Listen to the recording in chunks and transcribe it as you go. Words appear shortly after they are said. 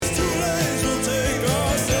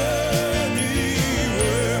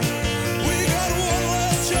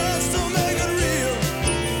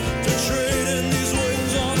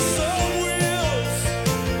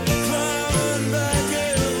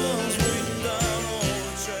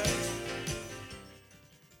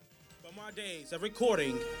days of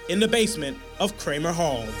recording in the basement of Kramer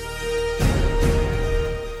Hall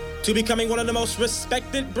to becoming one of the most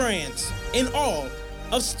respected brands in all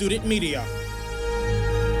of student media.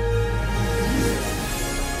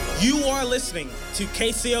 You are listening to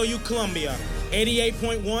KCOU Columbia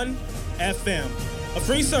 88.1 FM, a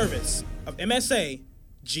free service of MSA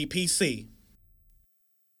GPC.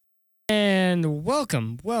 And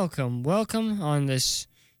welcome on this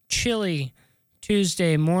chilly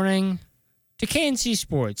Tuesday morning to KNC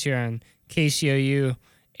Sports here on KCOU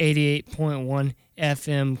 88.1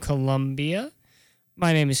 FM Columbia.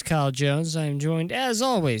 My name is Kyle Jones. I am joined, as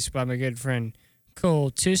always, by my good friend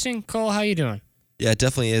Cole Tusing. Cole, how you doing? Yeah, it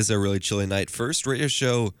definitely is a really chilly night. First radio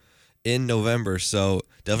show in November, so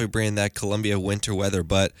definitely bringing that Columbia winter weather.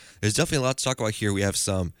 But there's definitely a lot to talk about here. We have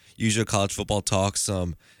some usual college football talk,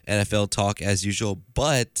 some NFL talk as usual,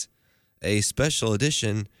 but a special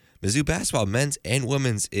edition. Mizzou basketball, men's and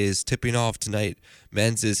women's, is tipping off tonight.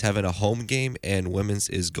 Men's is having a home game, and women's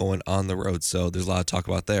is going on the road. So there's a lot to talk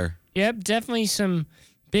about there. Yep, definitely some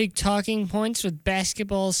big talking points with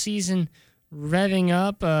basketball season revving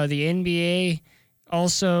up. The NBA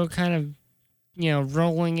also kind of,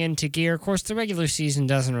 rolling into gear. Of course, the regular season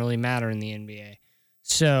doesn't really matter in the NBA.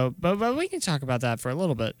 So, but we can talk about that for a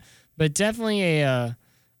little bit. But definitely a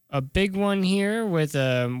big one here with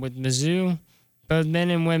Mizzou. Both men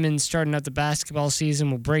and women starting out the basketball season.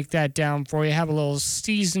 We'll break that down for you. Have a little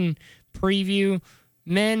season preview.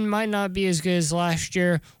 Men might not be as good as last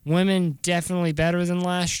year. Women definitely better than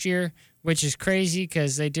last year, which is crazy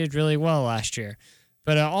because they did really well last year.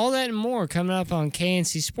 But all that and more coming up on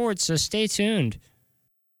KNC Sports, so stay tuned.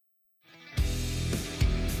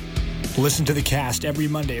 Listen to the cast every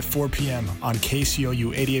Monday at 4 p.m. on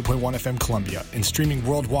KCOU 88.1 FM Columbia and streaming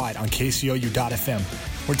worldwide on KCOU.FM.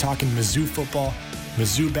 We're talking Mizzou football,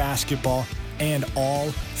 Mizzou basketball, and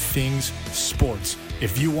all things sports.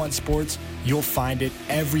 If you want sports, you'll find it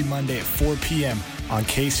every Monday at 4 p.m. on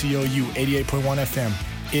KCOU 88.1 FM.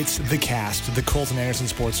 It's The Cast, the Colton Anderson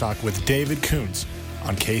Sports Talk with David Coons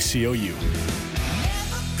on KCOU.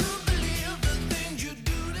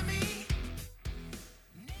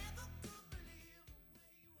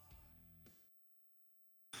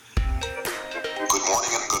 Good morning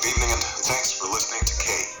and good evening, and thanks for listening to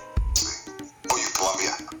KCOU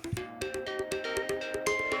Columbia.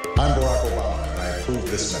 I'm Barack Obama, and I approve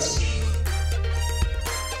this message.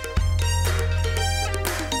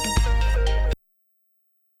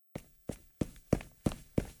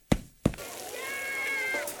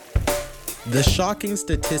 The shocking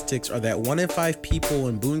statistics are that 1 in 5 people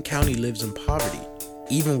in Boone County lives in poverty.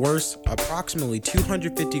 Even worse, approximately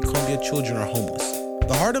 250 Columbia children are homeless.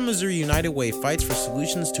 The Heart of Missouri United Way fights for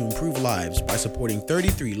solutions to improve lives by supporting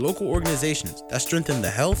 33 local organizations that strengthen the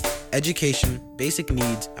health, education, basic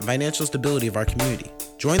needs, and financial stability of our community.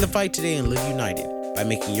 Join the fight today and live united by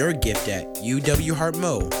making your gift at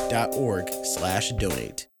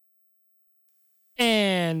uwheartmo.org/donate.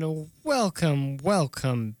 And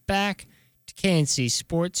welcome back to KNC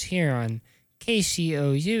Sports here on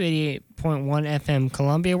KCOU 88.1 FM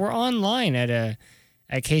Columbia. We're online at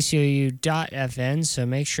KCOU.FN, so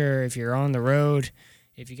make sure if you're on the road,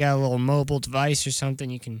 if you got a little mobile device or something,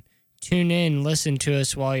 you can tune in and listen to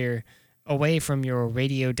us while you're away from your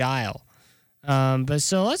radio dial. But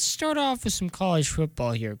so let's start off with some college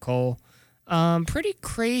football here, Cole. Pretty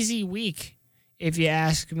crazy week, if you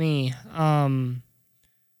ask me. Some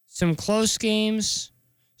close games,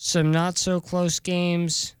 some not so close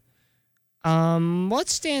games. What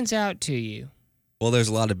stands out to you? Well, there's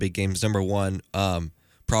a lot of big games. Number one,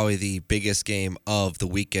 probably the biggest game of the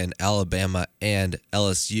weekend, Alabama and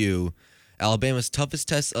LSU. Alabama's toughest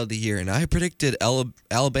test of the year, and I predicted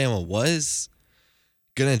Alabama was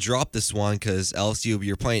going to drop this one because LSU,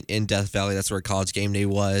 you're playing in Death Valley. That's where College Game Day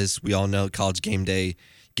was. We all know College Game Day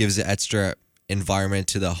gives an extra environment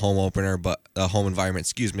to the home opener, but the home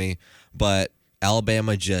environment, but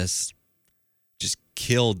Alabama just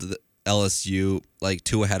killed the LSU. Like,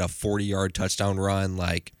 Tua had a 40-yard touchdown run.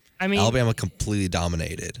 Alabama completely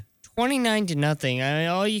dominated. 29-0. I mean,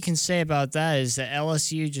 all you can say about that is that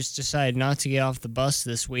LSU just decided not to get off the bus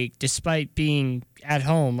this week, despite being at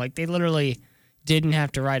home. Like, they literally didn't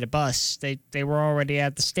have to ride a bus. They were already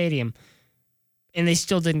at the stadium, and they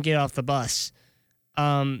still didn't get off the bus.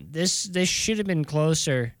 This should have been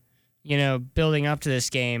closer, building up to this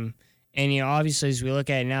game. And, obviously, as we look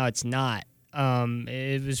at it now, it's not.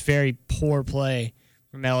 It was very poor play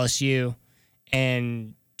from LSU.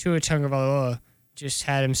 And Tua Tagovailoa just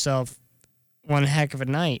had himself one heck of a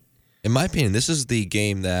night. In my opinion, this is the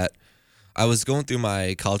game that I was going through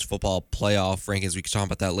my college football playoff rankings. We can talk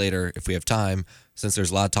about that later if we have time, since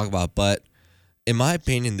there's a lot to talk about. But In my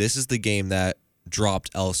opinion, this is the game that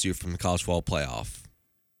dropped LSU from the college football playoff.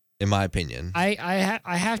 In my opinion, I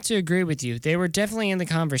have to agree with you. They were definitely in the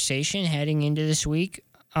conversation heading into this week.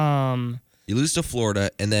 you lose to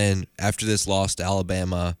Florida, and then after this loss to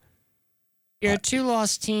Alabama, You're a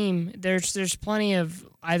two-loss team. There's plenty of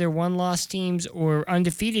either one-loss teams or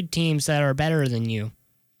undefeated teams that are better than you.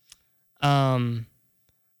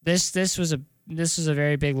 This was a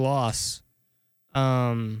very big loss.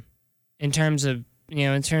 In terms of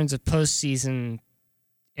postseason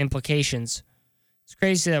implications. It's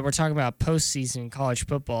crazy that we're talking about postseason college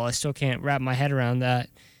football. I still can't wrap my head around that.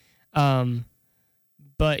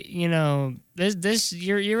 But this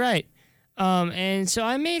you're right. And so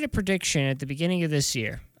I made a prediction at the beginning of this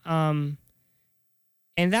year. And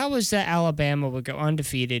that was that Alabama would go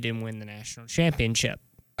undefeated and win the national championship.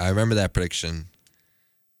 I remember that prediction.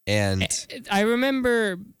 And I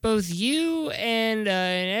remember both you and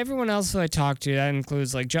everyone else who I talked to. That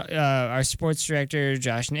includes like our sports director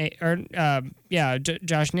Josh Neighbors,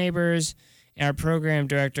 and our program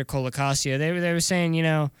director Cole Acasio. They were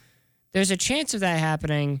saying, there's a chance of that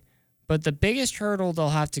happening, but the biggest hurdle they'll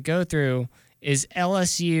have to go through is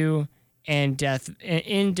LSU and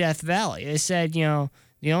Death Valley. They said,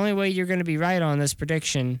 the only way you're going to be right on this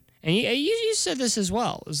prediction, and you said this as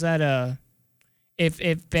well, is that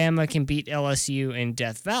if Bama can beat LSU in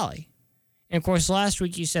Death Valley. And, of course, last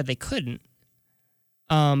week you said they couldn't,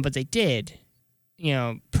 but they did,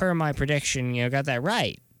 per my prediction, got that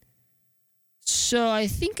right. So I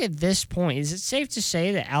think at this point, is it safe to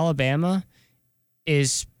say that Alabama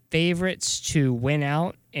is favorites to win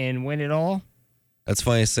out and win it all? that's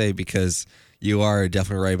funny to say because you are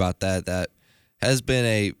definitely right about that. That has been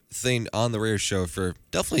a thing on the radio show for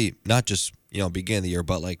definitely not just beginning of the year,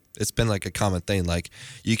 but like it's been like a common thing. Like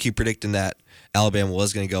you keep predicting that Alabama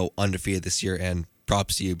was going to go undefeated this year, and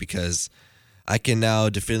props to you because I can now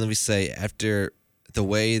definitively say after the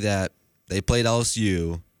way that they played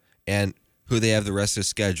LSU and who they have the rest of their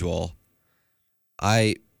schedule,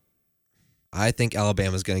 I think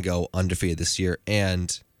Alabama's going to go undefeated this year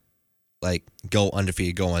and like go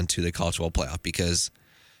undefeated, go on to the college football playoff because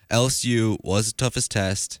LSU was the toughest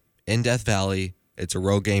test in Death Valley. It's a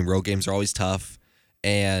road game. Road games are always tough.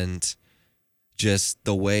 And just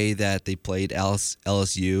the way that they played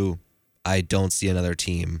LSU, I don't see another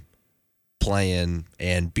team playing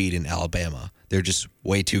and beating Alabama. They're just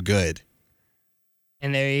way too good.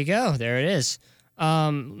 And there you go. There it is.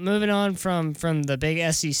 Moving on from the big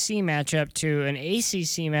SEC matchup to an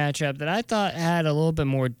ACC matchup that I thought had a little bit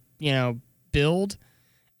more, build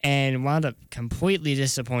and wound up completely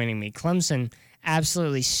disappointing me. Clemson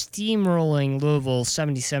absolutely steamrolling Louisville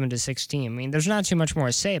 77-16. I mean, there's not too much more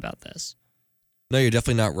to say about this. No, you're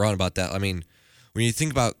definitely not wrong about that. I mean, when you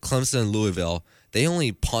think about Clemson and Louisville, they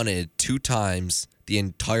only punted 2 times the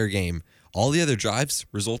entire game. All the other drives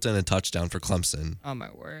result in a touchdown for Clemson. Oh,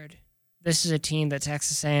 my word. This is a team that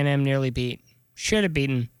Texas A&M nearly beat. Should have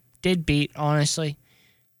beaten. Did beat, honestly.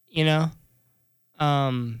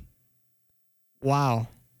 Wow.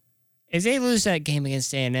 If they lose that game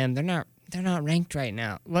against A&M, they're not ranked right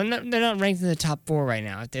now. Well, they're not ranked in the top 4 right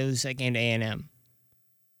now if they lose that game to A&M.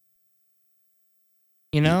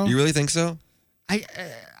 You really think so? I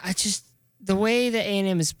just, the way that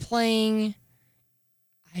A&M is playing,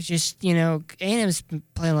 A&M's been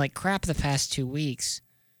playing like crap the past 2 weeks.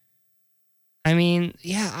 I mean,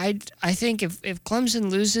 yeah, I think if Clemson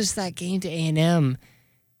loses that game to A&M,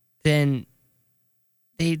 then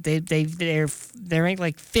they're ranked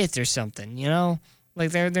like 5th or something,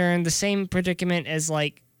 Like they're in the same predicament as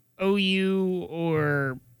like OU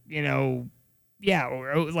or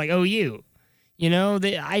like OU.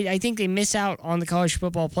 I think they miss out on the college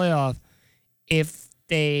football playoff if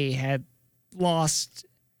they had lost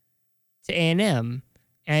to A&M,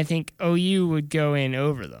 and I think OU would go in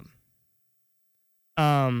over them.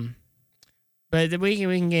 But we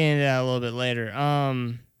can get into that a little bit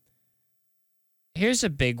later. Here's a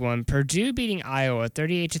big one: Purdue beating Iowa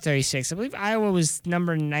 38-36. I believe Iowa was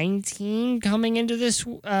number 19 coming into this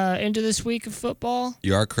week of football.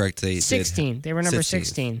 You are correct. 16. They were number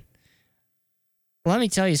 16. Let me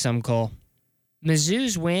tell you something, Cole.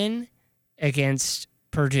 Mizzou's win against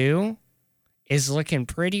Purdue is looking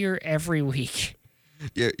prettier every week.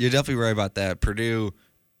 You're definitely right about that. Purdue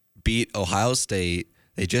beat Ohio State.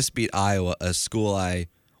 They just beat Iowa, a school I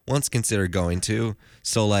once considered going to.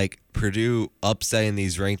 So, like, Purdue upsetting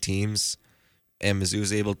these ranked teams, and Mizzou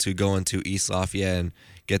was able to go into East Lafayette and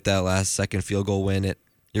get that last second field goal win.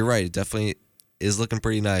 You're right. It definitely is looking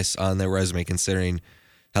pretty nice on their resume considering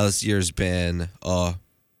how this year's been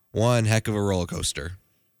one heck of a roller coaster.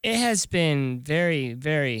 It has been very,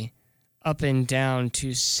 very up and down,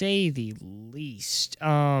 to say the least.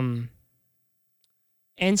 And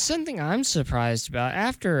something I'm surprised about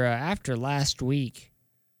after last week.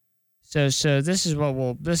 So this is what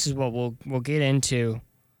we'll get into.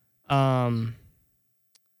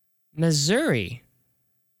 Missouri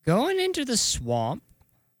going into the Swamp,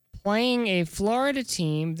 playing a Florida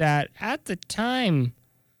team that at the time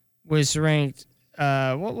was ranked,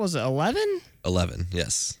 what was it, 11? 11,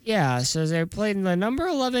 yes. Yeah, so they played the number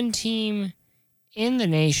 11 team in the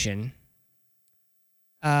nation.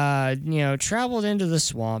 Traveled into the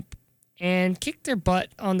Swamp and kicked their butt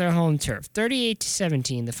on their home turf.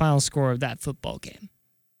 38-17, the final score of that football game.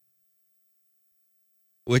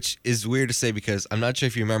 Which is weird to say because I'm not sure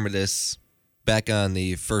if you remember this back on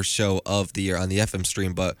the first show of the year on the FM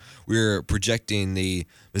stream, but we were projecting the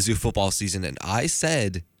Mizzou football season, and I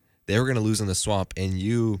said they were going to lose in the Swamp, and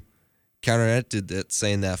you counteracted that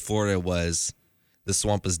saying that Florida was the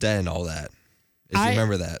Swamp is dead and all that. If you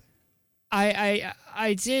remember that. I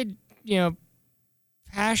did,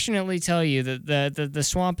 passionately tell you that the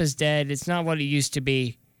Swamp is dead. It's not what it used to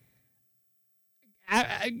be.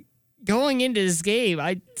 Going into this game,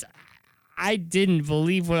 I didn't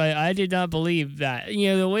believe I did not believe that.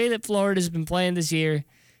 The way that Florida's been playing this year,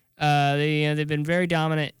 they've been very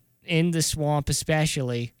dominant in the Swamp,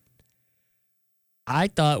 especially. I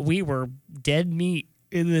thought we were dead meat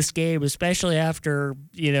in this game, especially after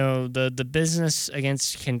the business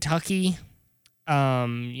against Kentucky.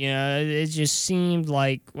 It just seemed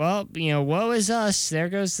like, well, woe is us. There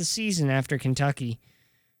goes the season after Kentucky.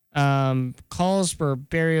 Calls for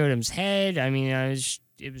Barry Odom's head. I mean,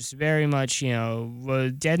 it was very much,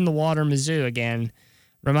 dead in the water Mizzou again.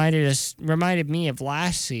 Reminded me of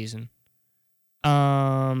last season. But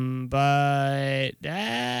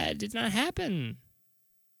that did not happen.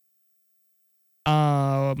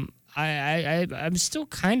 I'm still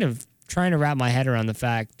kind of trying to wrap my head around the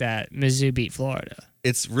fact that Mizzou beat Florida.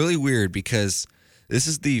 It's really weird because this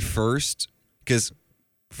is the first, because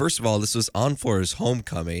first of all, this was on Florida's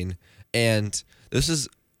homecoming, and this is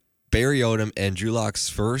Barry Odom and Drew Lock's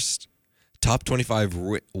first top 25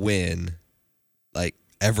 win, like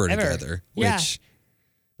ever. Together. Yeah. Which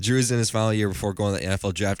Drew is in his final year before going to the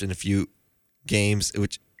NFL draft in a few games,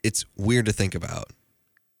 which it's weird to think about.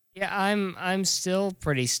 Yeah, I'm still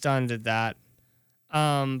pretty stunned at that.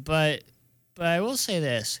 But I will say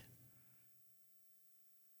this.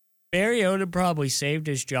 Barry Odom probably saved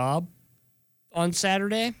his job on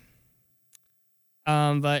Saturday.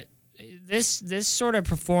 But this sort of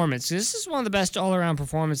performance, this is one of the best all-around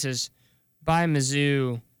performances by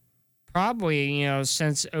Mizzou, probably,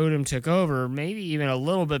 since Odom took over, maybe even a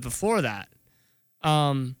little bit before that.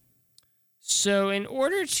 So in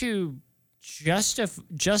order to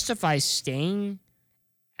justify staying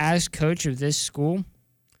as coach of this school,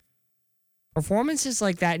 performances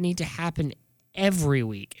like that need to happen every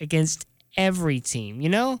week against every team.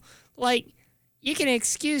 Like, you can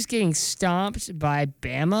excuse getting stomped by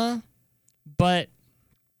Bama, but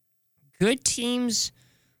good teams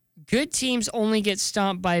only get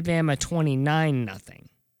stomped by Bama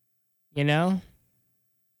 29-0.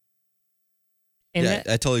 And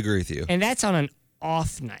I totally agree with you. And that's on an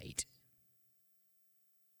off night.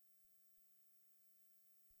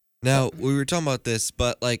 Now, we were talking about this,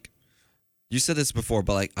 but, like, you said this before,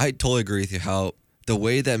 but, like, I totally agree with you how the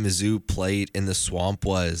way that Mizzou played in the Swamp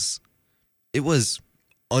was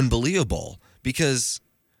unbelievable. Because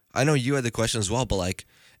I know you had the question as well, but, like,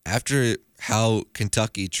 after how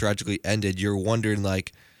Kentucky tragically ended, you're wondering,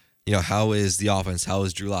 like, how is the offense? How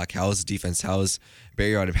is Drew Lock? How is the defense? How is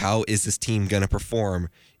Barry Odom? How is this team going to perform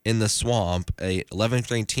in the Swamp, a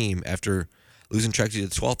 11th ranked team after losing track to the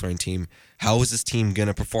 12th ranked team? How is this team going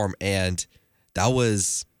to perform? And that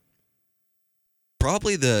was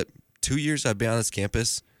probably the 2 years I've been on this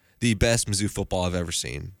campus, the best Mizzou football I've ever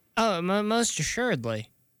seen. Oh, most assuredly.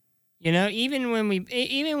 Even when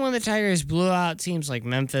the Tigers blew out teams like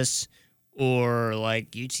Memphis or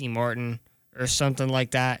like UT Martin or something like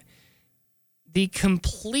that, the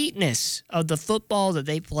completeness of the football that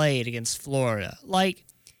they played against Florida, like,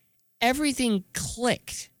 everything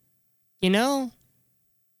clicked, And not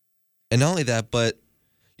only that, but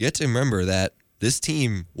you have to remember that this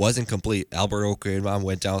team wasn't complete. Albert Okwuegbunam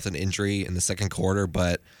went down with an injury in the second quarter,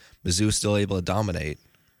 but Mizzou was still able to dominate.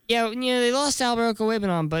 Yeah, they lost Albert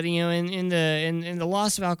Okwuegbunam, but in the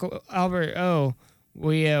loss of Albert O,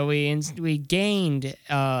 we gained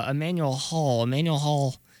Emmanuel Hall. Emmanuel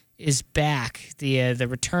Hall is back. The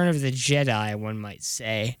return of the Jedi, one might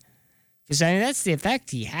say, because that's the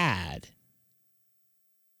effect he had.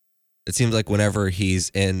 It seems like whenever he's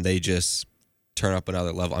in, they just turn up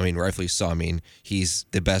another level. I mean, rightfully so. I mean, he's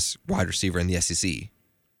the best wide receiver in the SEC.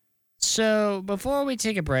 So before we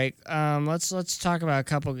take a break, let's talk about a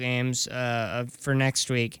couple games for next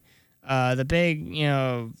week. The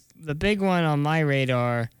big one on my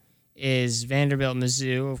radar is Vanderbilt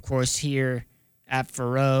Mizzou, of course, here at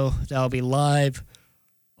Faroe. That'll be live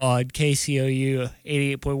on KCOU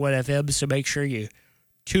 88.1 FM, so make sure you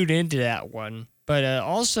tune into that one. But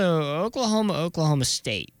also Oklahoma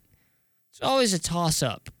State. It's always a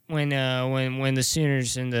toss-up when the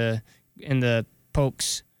Sooners and the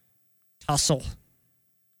Pokes tussle.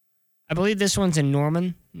 I believe this one's in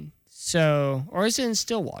Norman. So, or is it in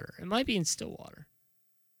Stillwater? It might be in Stillwater.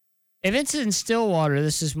 If it's in Stillwater,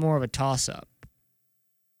 this is more of a toss-up.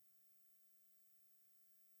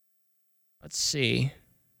 Let's see.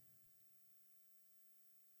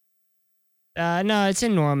 No, it's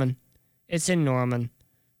in Norman. It's in Norman.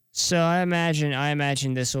 So I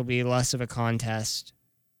imagine this will be less of a contest.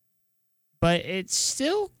 But it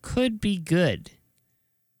still could be good.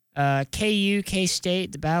 KU,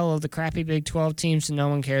 K-State, the battle of the crappy Big 12 teams that no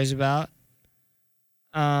one cares about.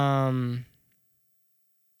 Ohio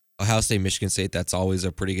State, Michigan State, that's always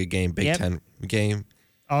a pretty good game. Big Ten game.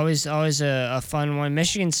 Always a fun one.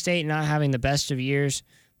 Michigan State not having the best of years,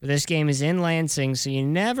 but this game is in Lansing, so you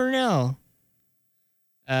never know.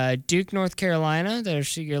 Duke, North Carolina,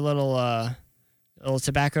 there's your little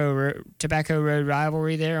Tobacco Road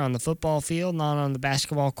rivalry there on the football field, not on the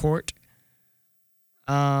basketball court.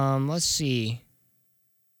 Let's see.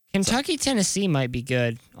 Kentucky, Tennessee might be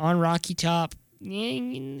good. On Rocky Top,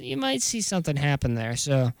 you might see something happen there.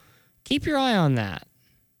 So keep your eye on that.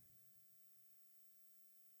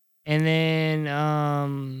 And then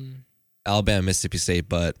Alabama, Mississippi State,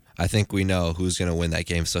 but I think we know who's going to win that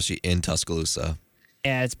game, especially in Tuscaloosa.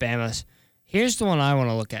 Yeah, it's Bama's. Here's the one I want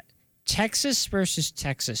to look at. Texas versus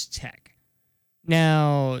Texas Tech.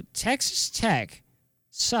 Now, Texas Tech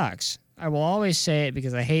sucks. I will always say it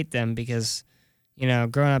because I hate them because,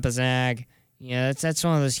 growing up as an ag, that's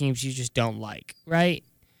one of those teams you just don't like, right?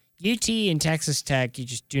 UT and Texas Tech you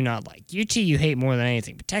just do not like. UT you hate more than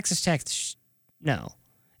anything, but Texas Tech, no.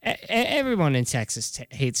 Everyone in Texas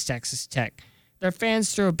hates Texas Tech. Their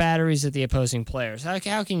fans throw batteries at the opposing players. How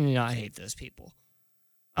can you not hate those people?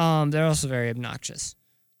 They're also very obnoxious.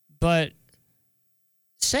 But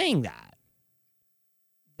saying that,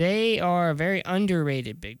 they are a very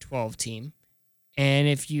underrated Big 12 team, and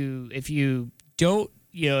if you don't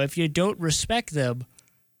respect them,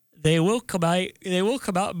 they will come out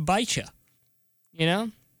and bite you.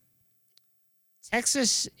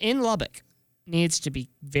 Texas in Lubbock needs to be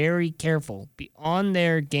very careful, be on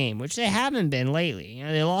their game, which they haven't been lately.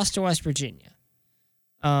 They lost to West Virginia.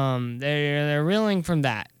 They're reeling from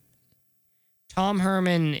that. Tom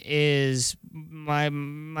Herman is I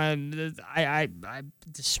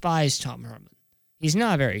despise Tom Herman. He's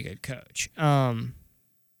not a very good coach.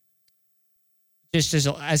 Just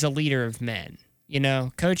as a leader of men,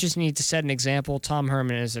 coaches need to set an example. Tom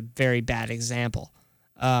Herman is a very bad example.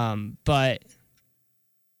 But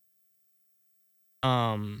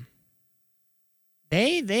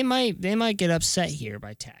they might get upset here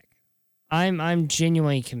by Tech. I'm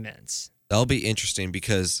genuinely convinced. That'll be interesting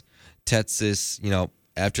because Texas,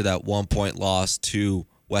 after that 1-point loss to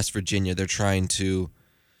West Virginia, they're trying to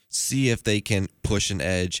see if they can push an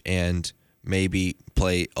edge and maybe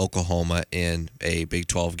play Oklahoma in a Big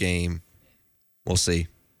 12 game. We'll see.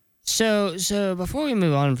 So before we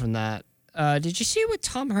move on from that, did you see what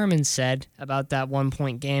Tom Herman said about that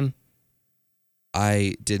 1-point game?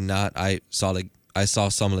 I did not. I saw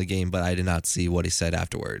some of the game, but I did not see what he said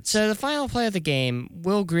afterwards. So the final play of the game,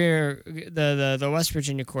 Will Grier, the West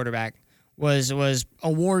Virginia quarterback, was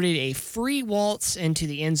awarded a free waltz into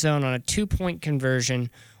the end zone on a 2-point conversion,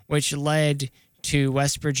 which led to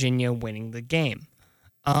West Virginia winning the game.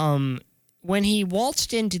 When he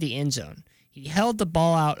waltzed into the end zone, he held the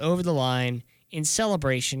ball out over the line in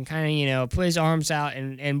celebration, kind of, put his arms out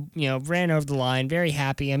and ran over the line, very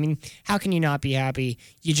happy. I mean, how can you not be happy?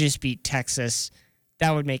 You just beat Texas.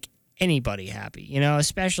 That would make anybody happy,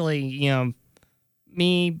 especially,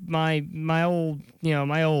 me, my old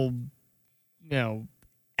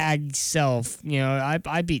ag self,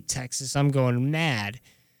 I beat Texas. I'm going mad.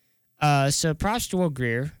 So props to Will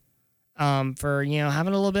Grier, for,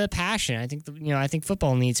 having a little bit of passion. I think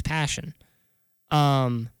football needs passion.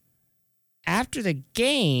 After the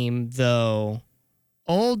game, though,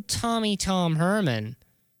 old Tom Herman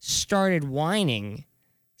started whining,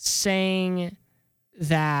 saying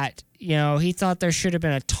that, he thought there should have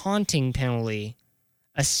been a taunting penalty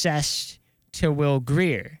assessed to Will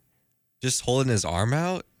Grier. Just holding his arm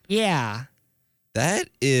out? Yeah. That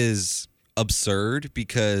is absurd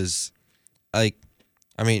because, like,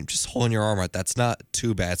 I mean, just holding your arm out, that's not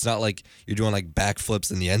too bad. It's not like you're doing like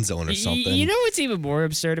backflips in the end zone or something. You know what's even more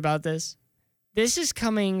absurd about this? This is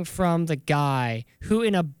coming from the guy who,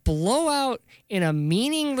 in a blowout in a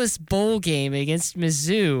meaningless bowl game against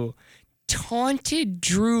Mizzou, taunted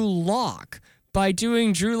Drew Lock by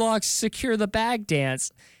doing Drew Lock's "Secure the Bag"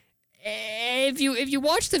 dance. If you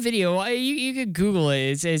watch the video, you could Google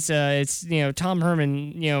it. It's Tom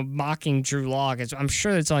Herman mocking Drew Lock. I'm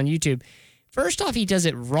sure it's on YouTube. First off, he does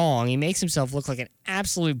it wrong. He makes himself look like an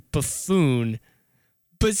absolute buffoon.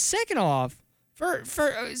 But second off,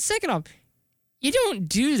 you don't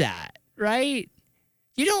do that, right?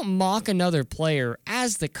 You don't mock another player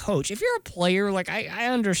as the coach. If you're a player, like I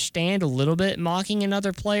understand a little bit mocking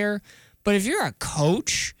another player, but if you're a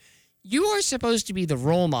coach, you are supposed to be the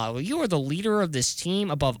role model. You are the leader of this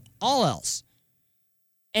team above all else.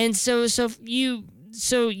 And so you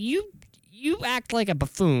act like a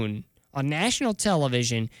buffoon on national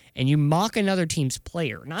television and you mock another team's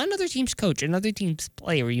player, not another team's coach, another team's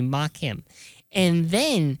player. You mock him. And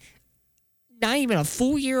then not even a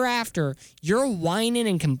full year after, you're whining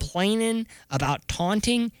and complaining about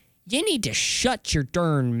taunting. You need to shut your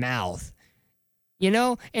darn mouth.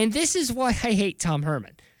 And this is why I hate Tom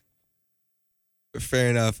Herman. Fair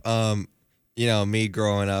enough. Me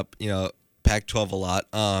growing up, Pac-12 a lot.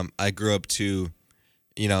 I grew up to,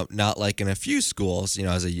 not liking a few schools,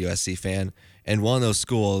 as a USC fan. And one of those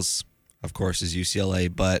schools, of course, is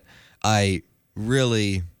UCLA. But I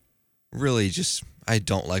really, really I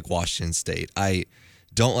don't like Washington State. I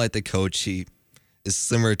don't like the coach. He is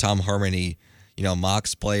similar to Tom Herman. He,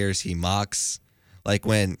 mocks players. He mocks, like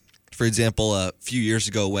when, for example, a few years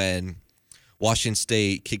ago when Washington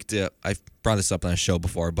State kicked I've brought this up on a show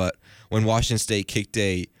before, but when Washington State kicked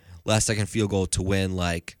a last-second field goal to win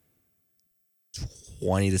like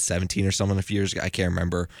 20-17 or something a few years ago, I can't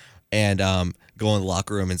remember, and go in the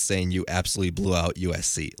locker room and saying you absolutely blew out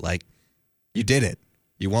USC. Like, you didn't.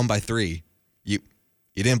 You won by 3.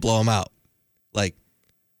 You didn't blow them out. Like,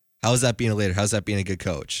 how is that being a leader? How's that being a good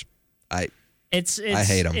coach? I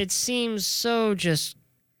hate him. It seems so just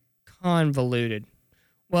convoluted.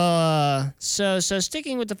 Well, so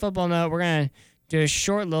sticking with the football note, we're going to do a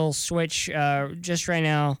short little switch just right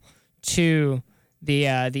now to the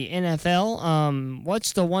NFL.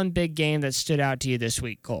 What's the one big game that stood out to you this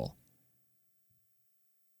week, Cole?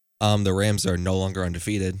 The Rams are no longer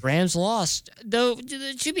undefeated. Rams lost. Though,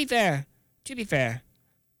 to be fair,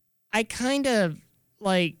 I kind of,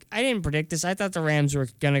 I didn't predict this. I thought the Rams were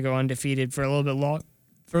going to go undefeated for a little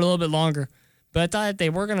bit longer. But I thought if they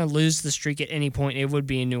were going to lose the streak at any point, it would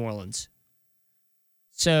be in New Orleans.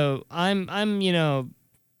 So I'm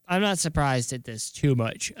not surprised at this too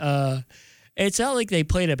much. It's not like they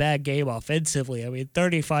played a bad game offensively. I mean,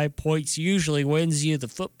 35 points usually wins you the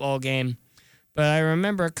football game. But I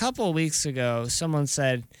remember a couple of weeks ago, someone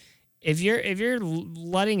said, if you're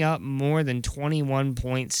letting up more than 21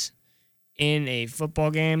 points in a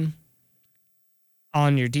football game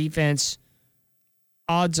on your defense,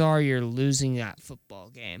 odds are you're losing that football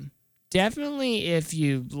game. Definitely if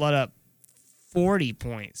you let up 40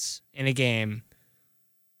 points in a game,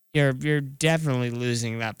 you're definitely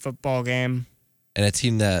losing that football game. And a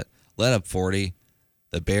team that let up 40,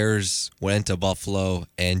 the Bears went to Buffalo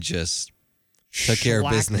and just took care of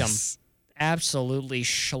business. Absolutely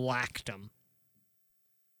shellacked them.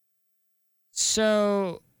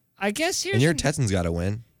 So I guess here's... And your Texans got to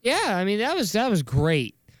win. Yeah, I mean, that was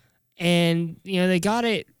great. And, they got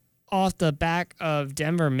it off the back of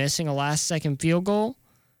Denver missing a last-second field goal,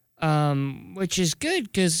 which is good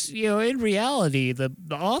because, in reality, the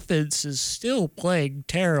offense is still playing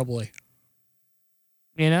terribly.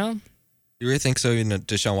 You really think so?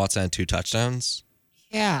 Deshaun Watson had 2 touchdowns?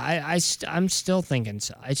 Yeah, I'm still thinking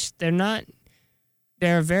so.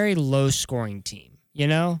 They're a very low-scoring team,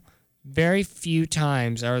 Very few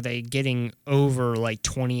times are they getting over,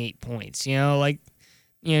 28 points,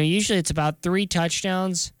 usually it's about 3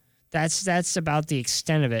 touchdowns. That's about the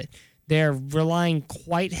extent of it. They're relying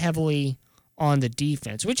quite heavily on the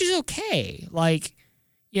defense, which is okay.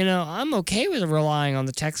 I'm okay with relying on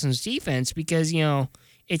the Texans defense because,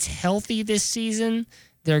 it's healthy this season.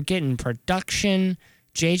 They're getting production.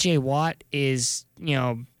 J.J. Watt is,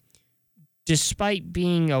 despite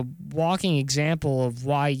being a walking example of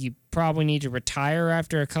why you probably need to retire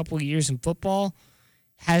after a couple of years in football,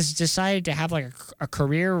 has decided to have a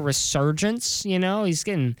career resurgence. He's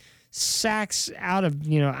getting sacks out of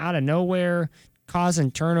nowhere, causing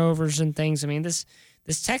turnovers and things. I mean, this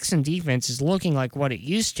Texan defense is looking like what it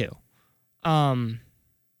used to.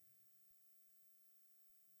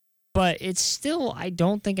 but it's still, I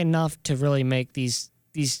don't think, enough to really make these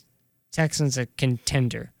Texans a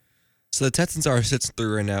contender. So the Texans are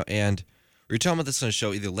 6-3 right now, and we were talking about this on the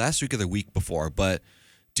show either last week or the week before, but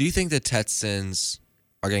do you think the Texans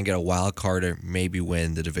are going to get a wild card or maybe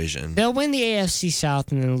win the division? They'll win the AFC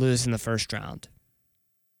South and then lose in the first round.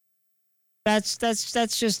 That's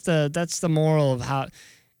just the moral of how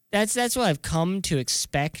that's what I've come to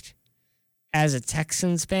expect as a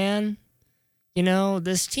Texans fan. You know,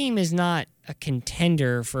 this team is not a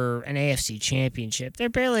contender for an AFC championship. They're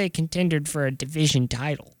barely a contender for a division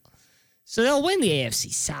title. So they'll win the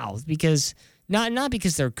AFC South because not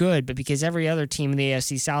because they're good, but because every other team in the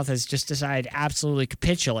AFC South has just decided to absolutely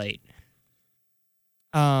capitulate.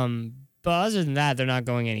 But other than that, they're not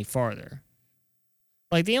going any farther.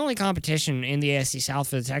 Like, the only competition in the AFC South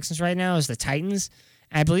for the Texans right now is the Titans,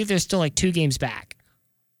 and I believe they're still like 2 games back.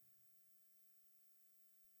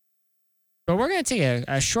 But we're going to take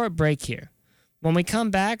a short break here. When we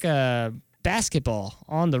come back, basketball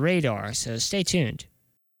on the radar, so stay tuned.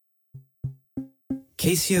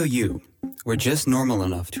 KCOU, we're just normal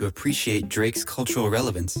enough to appreciate Drake's cultural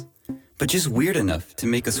relevance, but just weird enough to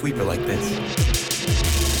make a sweeper like this.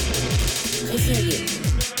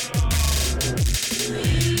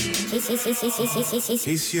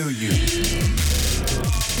 KCOU.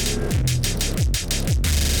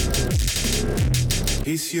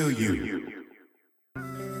 KCOU.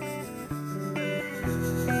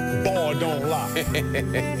 Ball don't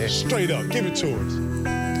lie. Straight up, give it to us.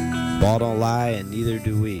 Ball don't lie, and neither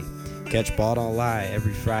do we. Catch Ball Don't Lie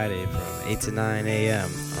every Friday from 8 to 9 a.m.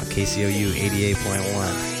 on KCOU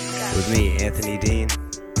 88.1 with me, Anthony Dean,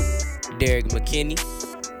 Derek McKinney,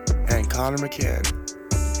 and Connor McCann.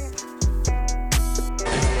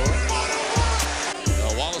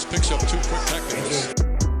 Wallace picks up 2 quick technicals.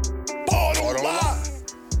 Ball don't lie.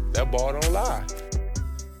 That ball don't lie.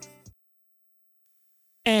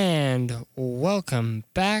 And welcome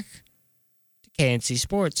back to KNC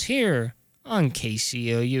Sports here on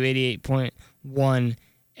KCOU 88.1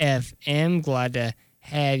 FM. Glad to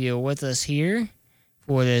have you with us here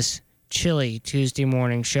for this chilly Tuesday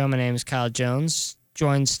morning show. My name is Kyle Jones,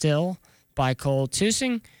 joined still by Cole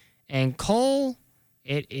Tusing. And Cole,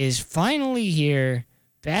 it is finally here.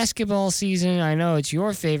 Basketball season. I know it's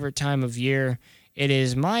your favorite time of year. It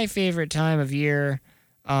is my favorite time of year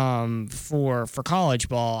for college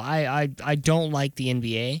ball. I don't like the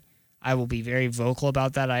NBA. I will be very vocal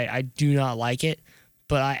about that. I do not like it,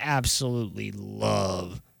 but I absolutely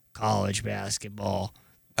love college basketball.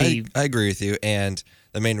 I agree with you, and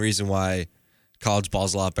the main reason why college ball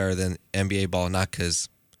is a lot better than NBA ball, not because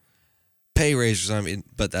pay raises,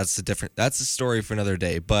 but that's a story for another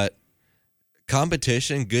day. But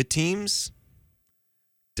competition, good teams,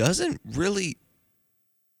 doesn't really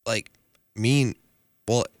mean,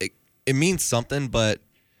 well, it means something, but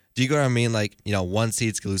do you get what I mean? 1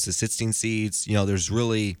 seeds could lose to 16 seeds. There's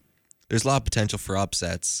a lot of potential for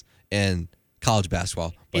upsets in college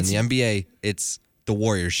basketball. But in the NBA, it's the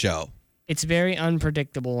Warriors show. It's very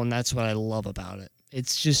unpredictable, and that's what I love about it.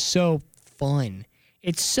 It's just so fun.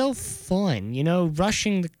 It's so fun,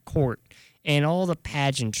 rushing the court and all the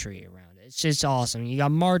pageantry around it. It's just awesome. You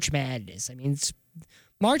got March Madness.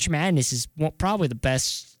 March Madness is probably the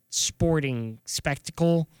best sporting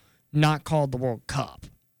spectacle not called the World Cup.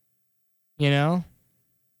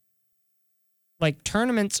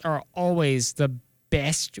 Tournaments are always the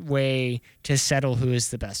best way to settle who is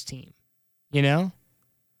the best team.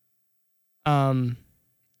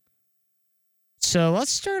 So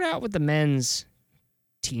let's start out with the men's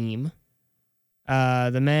team.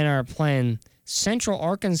 The men are playing Central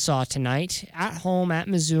Arkansas tonight at home at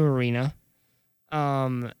Mizzou Arena.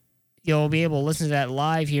 You'll be able to listen to that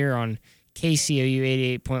live here on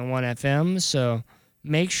KCOU 88.1 FM. So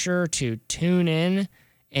make sure to tune in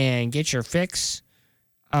and get your fix.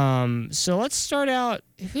 So let's start out.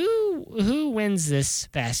 Who wins this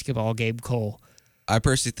basketball game, Cole? I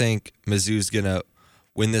personally think Mizzou's going to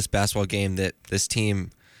win this basketball game. That this team,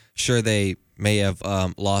 sure, they may have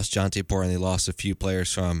lost Jonte Porter, and they lost a few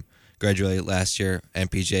players from graduated last year.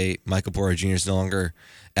 MPJ, Michael Porter Jr. is no longer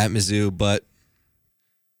at Mizzou, but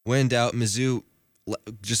when in doubt, Mizzou,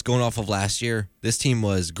 just going off of last year, this team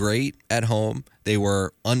was great at home. They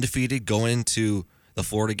were undefeated going into the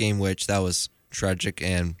Florida game, which that was tragic,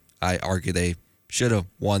 and I argue they should have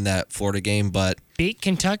won that Florida game, but beat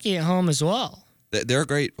Kentucky at home as well. They're a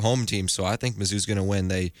great home team, so I think Mizzou's going to win.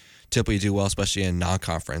 They typically do well, especially in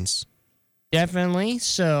non-conference. Definitely.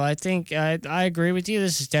 So I think I agree with you.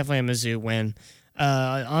 This is definitely a Mizzou win.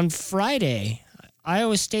 On Friday,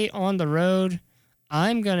 Iowa State on the road.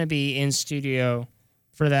 I'm going to be in studio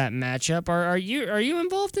for that matchup. Are you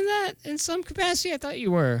involved in that in some capacity? I thought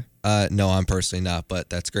you were. No, I'm personally not,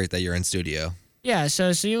 but that's great that you're in studio. Yeah,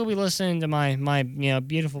 so you'll be listening to my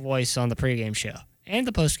beautiful voice on the pregame show and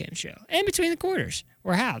the postgame show and between the quarters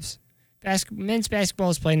or halves. Men's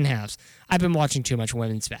basketball is played in halves. I've been watching too much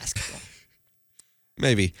women's basketball.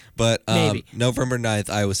 Maybe, but Maybe. November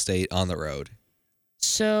 9th, Iowa State on the road.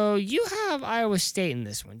 So you have Iowa State in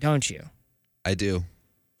this one, don't you? I do.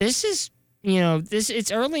 This is,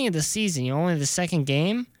 it's early in the season, only the second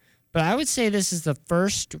game, but I would say this is the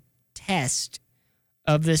first test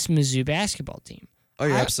of this Mizzou basketball team. Oh,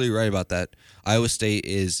 you're absolutely right about that. Iowa State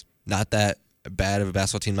is not that bad of a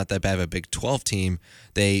basketball team, not that bad of a Big 12 team.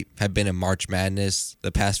 They have been in March Madness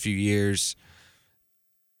the past few years.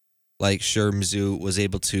 Like, sure, Mizzou was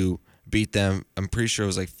able to beat them. I'm pretty sure it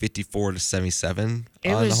was like 54-77 on the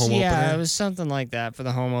home opener. Yeah, it was something like that for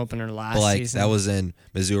the home opener last season. That was in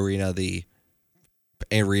Mizzou Arena. The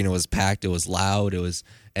arena was packed. It was loud. It was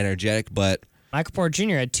energetic. But Michael Porter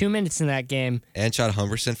Jr. had 2 minutes in that game and shot a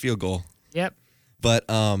 100% field goal. Yep. But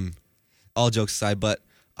all jokes aside, but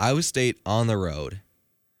Iowa State on the road.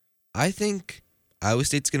 I think Iowa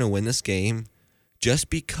State's going to win this game just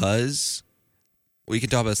because. We can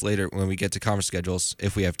talk about this later when we get to conference schedules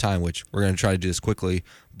if we have time, which we're going to try to do this quickly,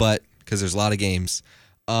 but because there's a lot of games.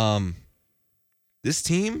 This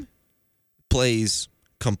team plays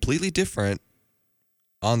completely different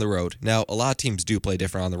on the road. Now, a lot of teams do play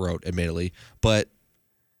different on the road, admittedly, but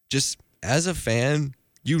just as a fan,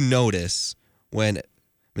 you notice when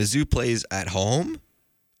Mizzou plays at home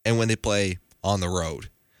and when they play on the road.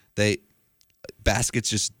 Baskets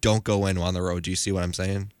just don't go in on the road. Do you see what I'm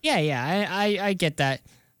saying? Yeah, I get that.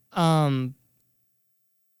 I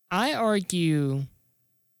argue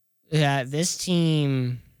that this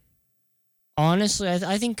team, honestly,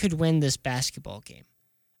 I think could win this basketball game.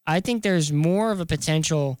 I think there's more of a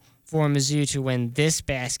potential for Mizzou to win this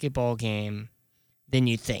basketball game than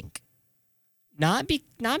you think. Not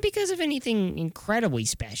because of anything incredibly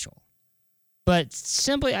special, but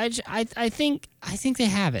simply I think they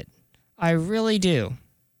have it. I really do.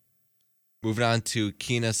 Moving on to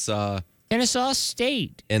Kennesaw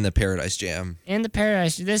State. In the Paradise Jam.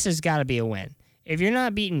 This has got to be a win. If you're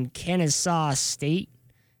not beating Kennesaw State,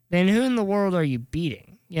 then who in the world are you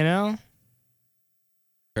beating, Fair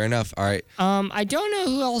enough. All right. I don't know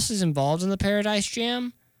who else is involved in the Paradise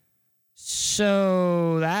Jam.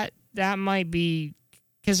 So that might be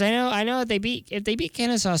because I know if they beat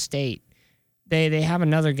Kennesaw State, They have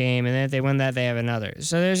another game, and then if they win that, they have another.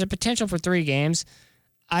 So there's a potential for 3 games.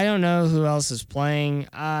 I don't know who else is playing.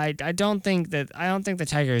 I don't think the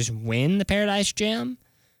Tigers win the Paradise Jam,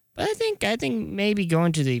 but I think maybe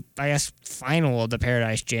going to the final of the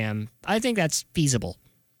Paradise Jam. I think that's feasible.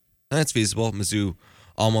 That's feasible. Mizzou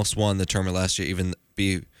almost won the tournament last year.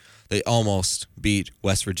 They almost beat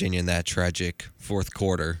West Virginia in that tragic fourth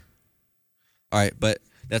quarter. All right, but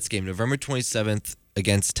that's game November 27th.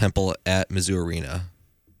 Against Temple at Mizzou Arena.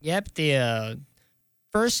 Yep, the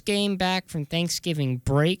first game back from Thanksgiving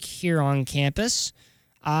break here on campus.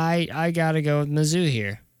 I got to go with Mizzou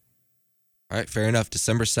here. All right, fair enough.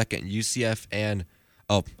 December 2nd, UCF and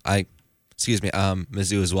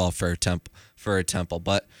Mizzou as well for Temple,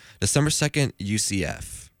 but December 2nd,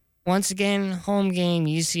 UCF. Once again, home game,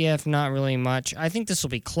 UCF not really much. I think this will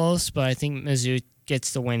be close, but I think Mizzou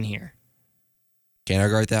gets the win here. Can't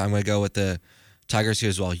argue with that. I'm going to go with the Tigers here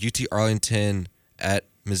as well. UT Arlington at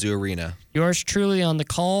Mizzou Arena. Yours truly on the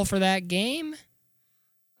call for that game.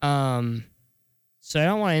 So I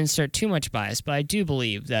don't want to insert too much bias, but I do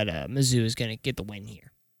believe that Mizzou is going to get the win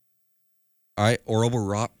here. All right,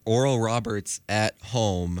 Oral Roberts at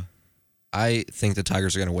home. I think the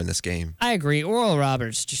Tigers are going to win this game. I agree. Oral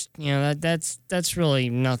Roberts, just that's really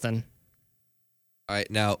nothing. All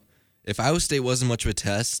right, now if Iowa State wasn't much of a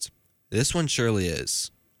test, this one surely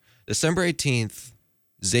is. December 18th,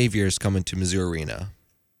 Xavier's coming to Mizzou Arena.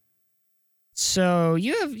 So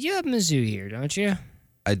you have Mizzou here, don't you?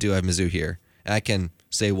 I do have Mizzou here. And I can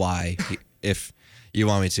say why if you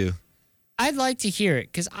want me to. I'd like to hear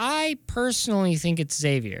it because I personally think it's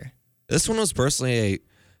Xavier. This one was personally a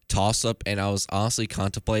toss-up, and I was honestly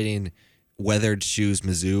contemplating whether to choose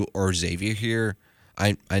Mizzou or Xavier here.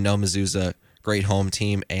 I know Mizzou's a great home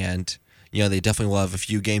team, and they definitely will have a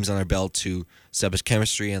few games on their belt to establish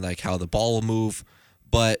chemistry and how the ball will move.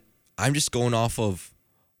 But I'm just going off of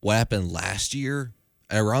what happened last year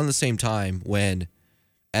around the same time when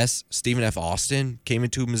Stephen F. Austin came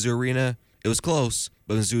into Mizzou Arena. It was close,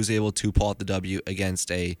 but Mizzou was able to pull out the W against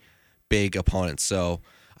a big opponent. So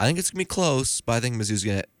I think it's going to be close, but I think Mizzou's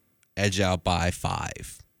going to edge out by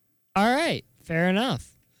 5. All right. Fair enough.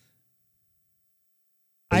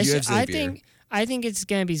 But you have Xavier. I think it's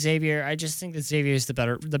going to be Xavier. I just think that Xavier is the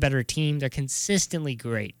better team. They're consistently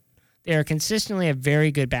great. They are consistently a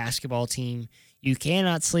very good basketball team. You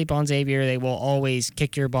cannot sleep on Xavier. They will always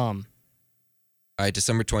kick your bum. All right,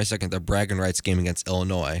 December 22nd, the bragging rights game against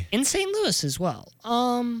Illinois. In St. Louis as well.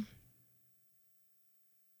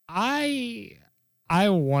 I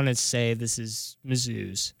want to say this is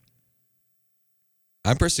Mizzou's.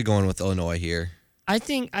 I'm personally going with Illinois here. I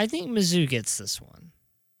think Mizzou gets this one.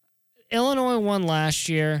 Illinois won last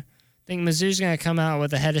year. I think Mizzou's going to come out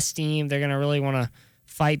with a head of steam. They're going to really want to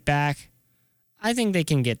fight back. I think they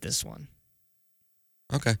can get this one.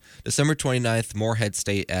 Okay. December 29th, Morehead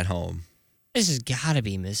State at home. This has got to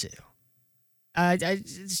be Mizzou.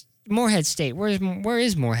 It's Morehead State. Where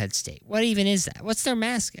is Morehead State? What even is that? What's their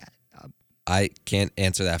mascot? I can't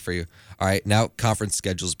answer that for you. All right, now conference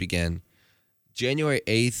schedules begin. January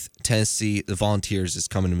 8th, Tennessee, the Volunteers is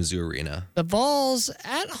coming to Mizzou Arena. The Vols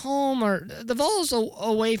at home, or the Vols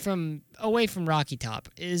away from Rocky Top,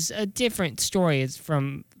 is a different story. It's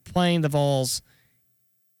from playing the Vols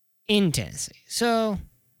in Tennessee. So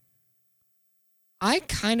I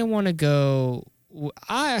kind of want to go.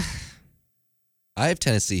 I have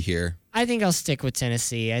Tennessee here. I think I'll stick with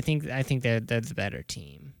Tennessee. I think they're the better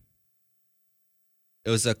team. It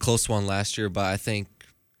was a close one last year, but I think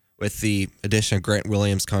with the addition of Grant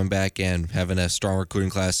Williams coming back and having a strong recruiting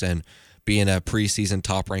class and being a preseason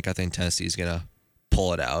top rank, I think Tennessee is gonna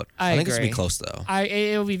pull it out. I think it's gonna be close though.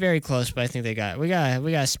 It'll be very close, but I think we got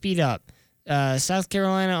to speed up. South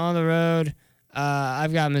Carolina on the road.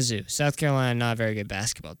 I've got Mizzou. South Carolina, not a very good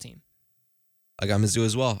basketball team. I got Mizzou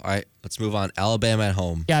as well. All right, let's move on. Alabama at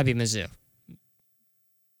home. Gotta be Mizzou.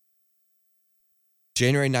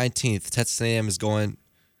 January 19th,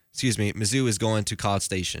 Mizzou is going to College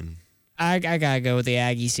Station. I gotta go with the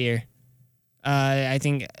Aggies here. I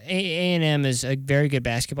think A&M is a very good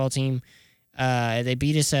basketball team. They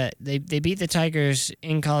beat us they beat the Tigers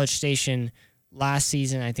in College Station last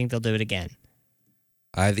season. I think they'll do it again.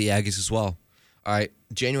 I have the Aggies as well. All right,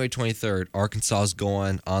 January 23rd, Arkansas is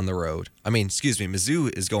going on the road.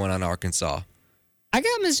 Mizzou is going on Arkansas. I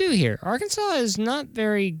got Mizzou here. Arkansas is not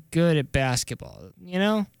very good at basketball, you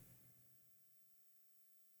know?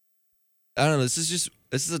 I don't know. This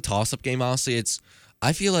is a toss-up game, honestly.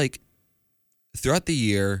 I feel like throughout the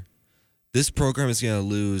year, this program is going to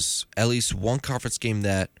lose at least one conference game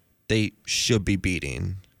that they should be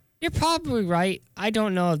beating. You're probably right. I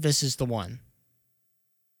don't know if this is the one.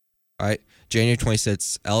 All right, January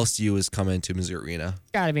 26th, LSU is coming to Mizzou Arena.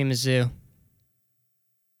 Gotta be Mizzou.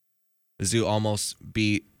 Mizzou almost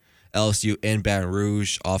beat LSU in Baton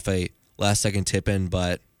Rouge off a last-second tip-in,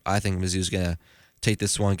 but I think Mizzou's going to take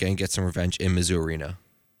this one and get some revenge in Mizzou Arena.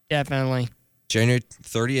 Definitely. January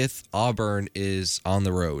 30th, Auburn is on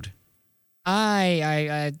the road.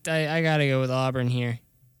 I gotta go with Auburn here.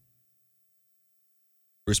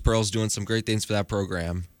 Bruce Pearl's doing some great things for that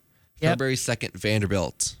program. Yep. February 2nd,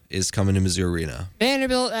 Vanderbilt is coming to Mizzou Arena.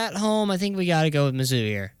 Vanderbilt at home. I think we gotta go with Mizzou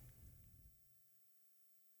here.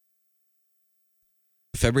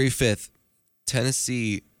 February 5th,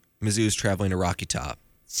 Tennessee, Mizzou is traveling to Rocky Top.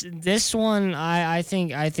 This one, I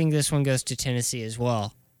think this one goes to Tennessee as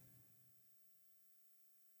well.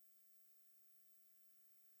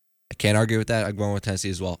 I can't argue with that. I'm going with Tennessee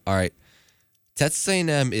as well. All right. Texas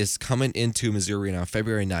A&M is coming into Mizzou Arena on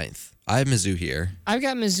February 9th. I have Mizzou here. I've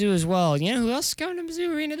got Mizzou as well. You know who else is coming to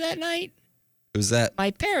Mizzou Arena that night? Who's that?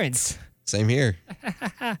 My parents. Same here.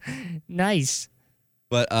 Nice.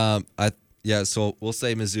 But so we'll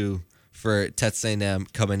say Mizzou for Texas A&M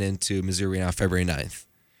coming into Mizzou Arena on February 9th.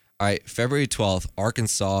 All right, February 12th,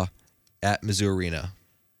 Arkansas at Mizzou Arena.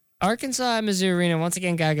 Arkansas at Mizzou Arena. Once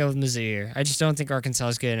again, gotta go with Mizzou here. I just don't think Arkansas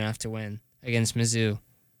is good enough to win against Mizzou.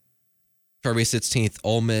 February 16th,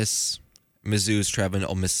 Ole Miss. Mizzou's traveling to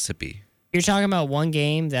Ole Mississippi. You're talking about one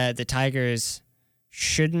game that the Tigers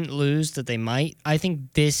shouldn't lose, that they might. I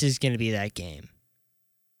think this is going to be that game.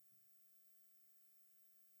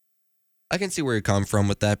 I can see where you're coming from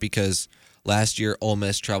with that because last year Ole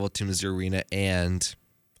Miss traveled to Mizzou Arena and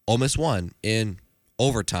Ole Miss won in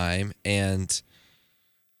overtime. And,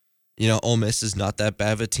 Ole Miss is not that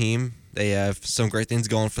bad of a team. They have some great things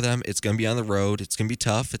going for them. It's going to be on the road. It's going to be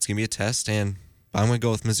tough. It's going to be a test. And I'm going to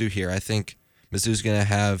go with Mizzou here. I think Mizzou's going to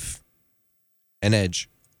have an edge.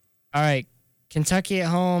 All right. Kentucky at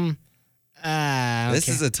home. This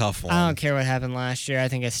is a tough one. I don't care what happened last year. I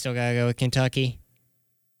think I still got to go with Kentucky.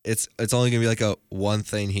 It's only going to be like a one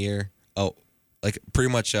thing here. Oh, like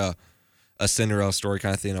pretty much a Cinderella story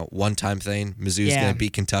kind of thing, a one-time thing. Mizzou's going to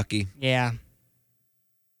beat Kentucky. Yeah.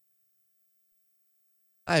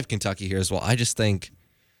 I have Kentucky here as well. I just think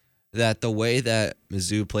that the way that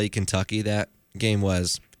Mizzou played Kentucky that game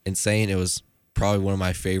was insane. It was probably one of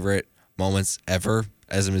my favorite moments ever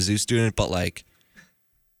as a Mizzou student. But like,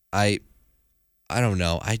 I don't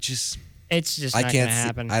know. It's just not I going can't to see,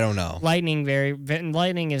 happen. I don't know.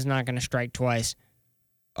 Lightning is not going to strike twice.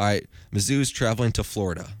 All right, Mizzou's traveling to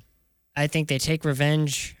Florida. I think they take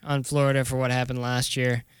revenge on Florida for what happened last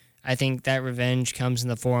year. I think that revenge comes in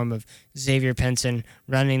the form of Xavier Penson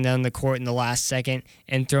running down the court in the last second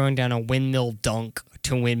and throwing down a windmill dunk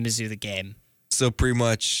to win Mizzou the game. So pretty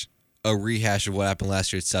much a rehash of what happened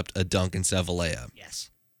last year, except a dunk instead of a layup.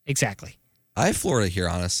 Yes, exactly. I have Florida here,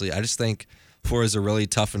 honestly. I just think Florida's a really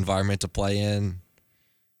tough environment to play in.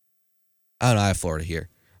 I don't know. I have Florida here.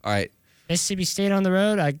 All right. Mississippi State on the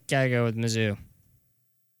road, I got to go with Mizzou.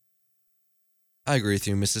 I agree with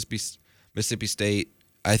you. Mississippi State,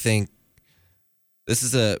 I think this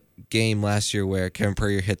is a game last year where Kevin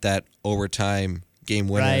Puryear hit that overtime game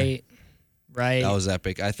winner. Right. That was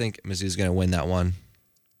epic. I think Mizzou's going to win that one.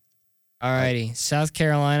 All righty. South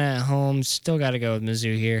Carolina at home. Still got to go with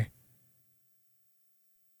Mizzou here.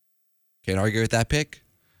 Can't argue with that pick.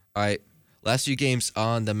 All right. Last few games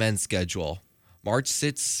on the men's schedule. March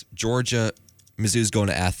 6th, Georgia. Mizzou's going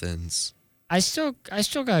to Athens. I still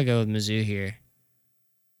got to go with Mizzou here.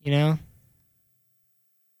 You know?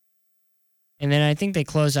 And then I think they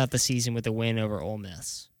close out the season with a win over Ole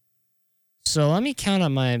Miss. So let me count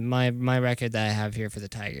on my record that I have here for the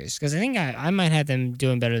Tigers, because I think I might have them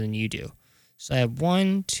doing better than you do. So I have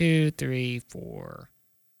 1, 2, 3, 4,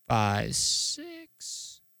 5,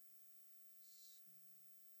 6.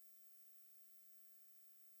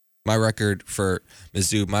 My record for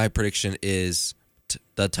Mizzou, my prediction is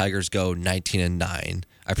the Tigers go 19-9.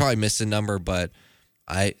 I probably missed a number, but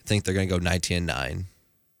I think they're going to go 19-9.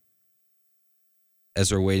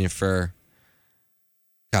 As we're waiting for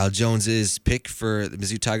Kyle Jones's pick for the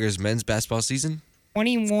Mizzou Tigers men's basketball season.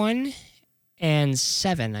 21-7,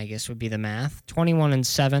 I guess would be the math.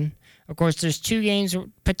 21-7. Of course, there's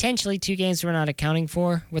potentially two games we're not accounting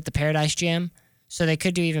for with the Paradise Jam, so they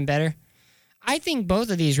could do even better. I think both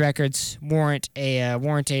of these records warrant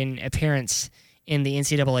an appearance in the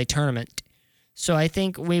NCAA tournament. So I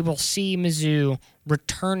think we will see Mizzou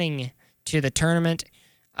returning to the tournament,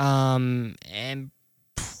 and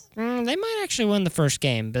they might actually win the first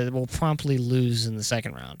game, but will promptly lose in the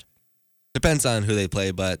second round. Depends on who they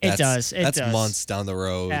play, but that's It does. months down the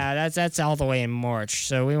road. Yeah, that's all the way in March,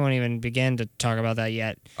 so we won't even begin to talk about that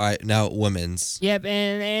yet. All right, now women's. Yep,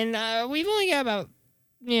 and we've only got about,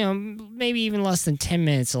 maybe even less than 10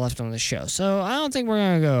 minutes left on the show, so I don't think we're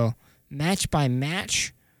going to go match by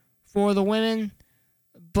match for the women,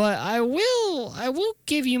 but I will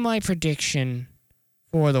give you my prediction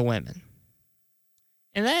for the women.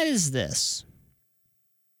 And that is this.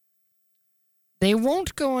 They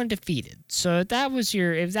won't go undefeated. So if that was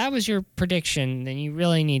your prediction, then you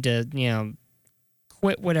really need to,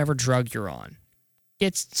 quit whatever drug you're on.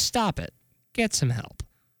 Stop it. Get some help.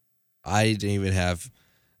 I didn't even have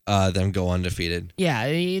them go undefeated. Yeah,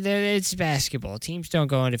 it's basketball. Teams don't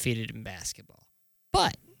go undefeated in basketball.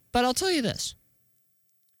 But I'll tell you this.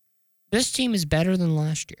 This team is better than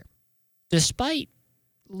last year. Despite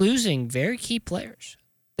losing very key players,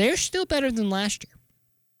 they're still better than last year.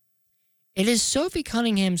 It is Sophie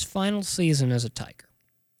Cunningham's final season as a Tiger.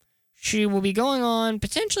 She will be going on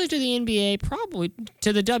potentially to the NBA, probably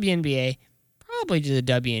to the WNBA,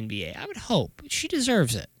 I would hope. She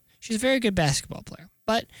deserves it. She's a very good basketball player.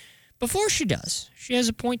 But before she does, she has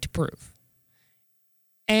a point to prove.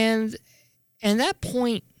 And that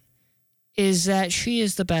point is that she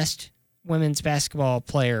is the best women's basketball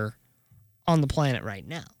player on the planet right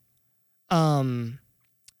now.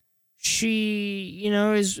 She,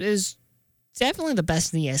 is definitely the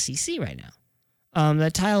best in the SEC right now. The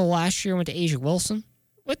title last year went to Asia Wilson.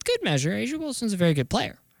 With good measure, Asia Wilson's a very good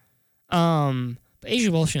player. But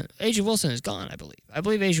Asia Wilson is gone, I believe. I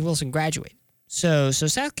believe Asia Wilson graduated. So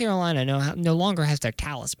South Carolina no longer has their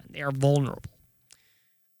talisman. They are vulnerable.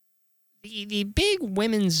 The big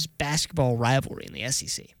women's basketball rivalry in the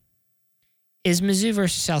SEC is Mizzou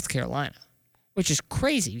versus South Carolina, which is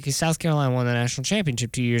crazy because South Carolina won the national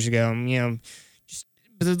championship 2 years ago. And, just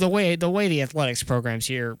the way the athletics programs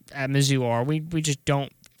here at Mizzou are, we just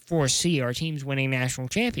don't foresee our teams winning national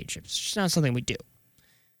championships. It's just not something we do.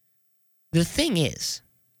 The thing is,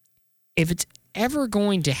 if it's ever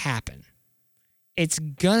going to happen, it's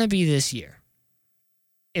gonna be this year.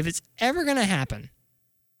 If it's ever gonna happen,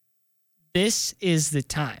 this is the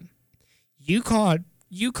time.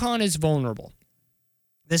 UConn is vulnerable.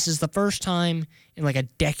 This is the first time in like a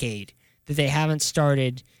decade that they haven't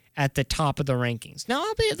started at the top of the rankings. Now,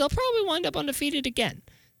 they'll probably wind up undefeated again.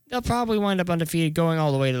 they'll probably wind up undefeated, going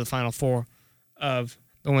all the way to the Final Four of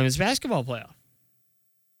the women's basketball playoff.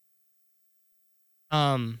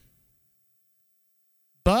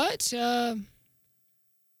 But I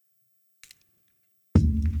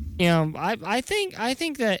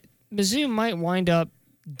think that Mizzou might wind up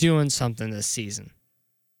doing something this season.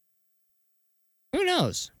 Who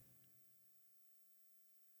knows?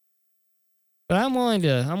 But I'm willing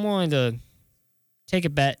to take a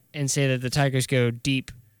bet and say that the Tigers go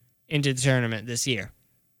deep into the tournament this year.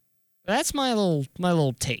 That's my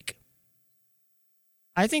little take.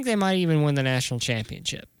 I think they might even win the national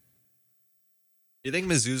championship. You think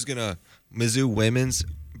Mizzou women's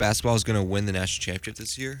basketball is gonna win the national championship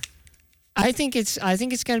this year? I think it's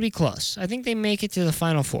gonna be close. I think they make it to the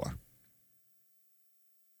Final Four.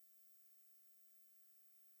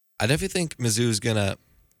 I definitely think Mizzou's gonna.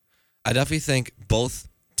 I definitely think both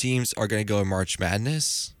teams are gonna go in March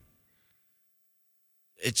Madness.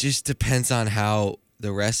 It just depends on how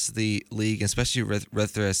the rest of the league, especially with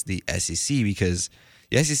the rest of the SEC, because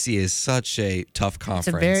the SEC is such a tough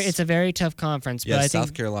conference. It's a very tough conference. Yeah, but I South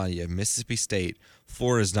think Carolina, you have Mississippi State.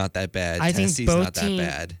 Florida's not that bad. I think Tennessee's not that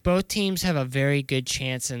bad. Both teams have a very good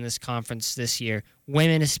chance in this conference this year.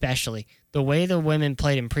 Women especially. The way the women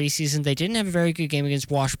played in preseason, they didn't have a very good game against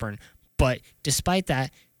Washburn. But despite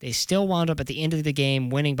that, they still wound up at the end of the game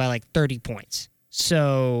winning by like 30 points.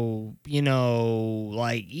 So, even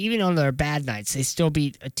on their bad nights, they still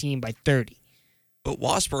beat a team by 30. But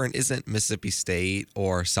Washburn isn't Mississippi State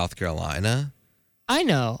or South Carolina. I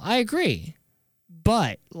know. I agree.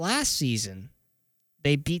 But last season,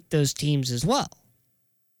 they beat those teams as well.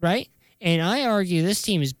 Right? And I argue this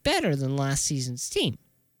team is better than last season's team.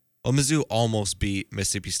 Well, Mizzou almost beat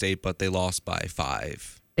Mississippi State, but they lost by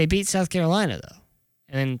 5. They beat South Carolina, though,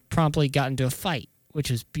 and then promptly got into a fight,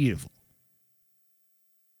 which was beautiful.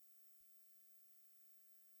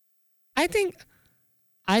 I think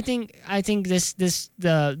the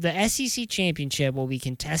SEC championship will be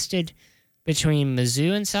contested between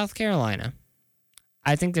Mizzou and South Carolina.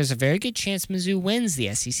 I think there's a very good chance Mizzou wins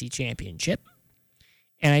the SEC championship,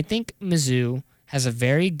 and I think Mizzou has a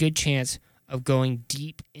very good chance of going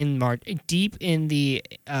deep in the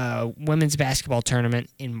women's basketball tournament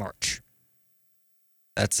in March.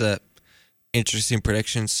 That's a interesting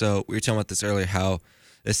prediction. So we were talking about this earlier, how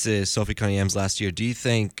this is Sophie Cunningham's last year. Do you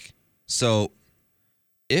think so?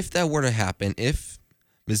 If that were to happen, if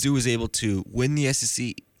Mizzou was able to win the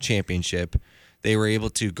SEC championship, they were able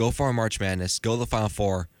to go far in March Madness, go to the Final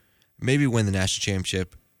Four, maybe win the national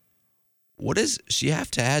championship, what does she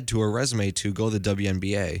have to add to her resume to go to the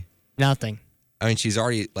WNBA? Nothing. I mean, she's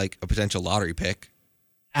already like a potential lottery pick.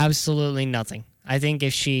 Absolutely nothing. I think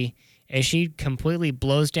if she completely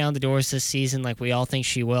blows down the doors this season like we all think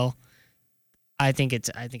she will, I think it's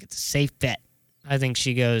a safe bet. I think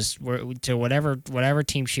she goes to whatever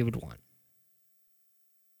team she would want.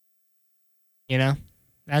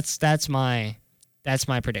 That's my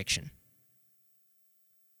prediction.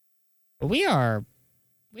 But we are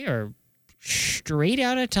straight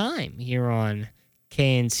out of time here on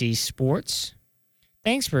KNC Sports.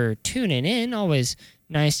 Thanks for tuning in. Always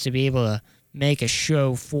nice to be able to make a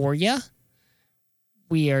show for you.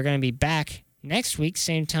 We are going to be back next week,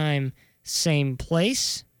 same time, same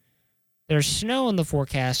place. There's snow in the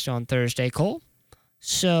forecast on Thursday, Cole.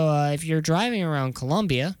 So if you're driving around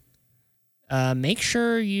Columbia, make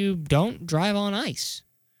sure you don't drive on ice.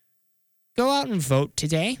 Go out and vote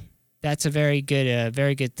today. That's a very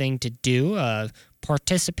good thing to do.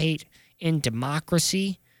 Participate in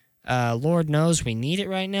democracy. Lord knows we need it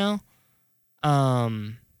right now.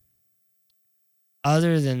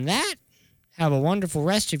 Other than that, have a wonderful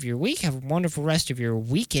rest of your week. Have a wonderful rest of your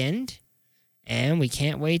weekend. And we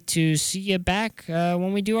can't wait to see you back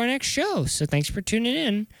when we do our next show. So thanks for tuning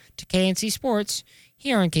in to KNC Sports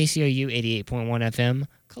here on KCOU 88.1 FM,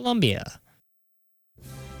 Columbia.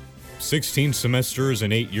 16 semesters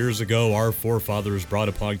and 8 years ago, our forefathers brought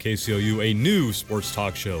upon KCOU a new sports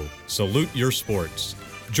talk show, Salute Your Sports.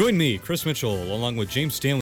 Join me, Chris Mitchell, along with James Stanley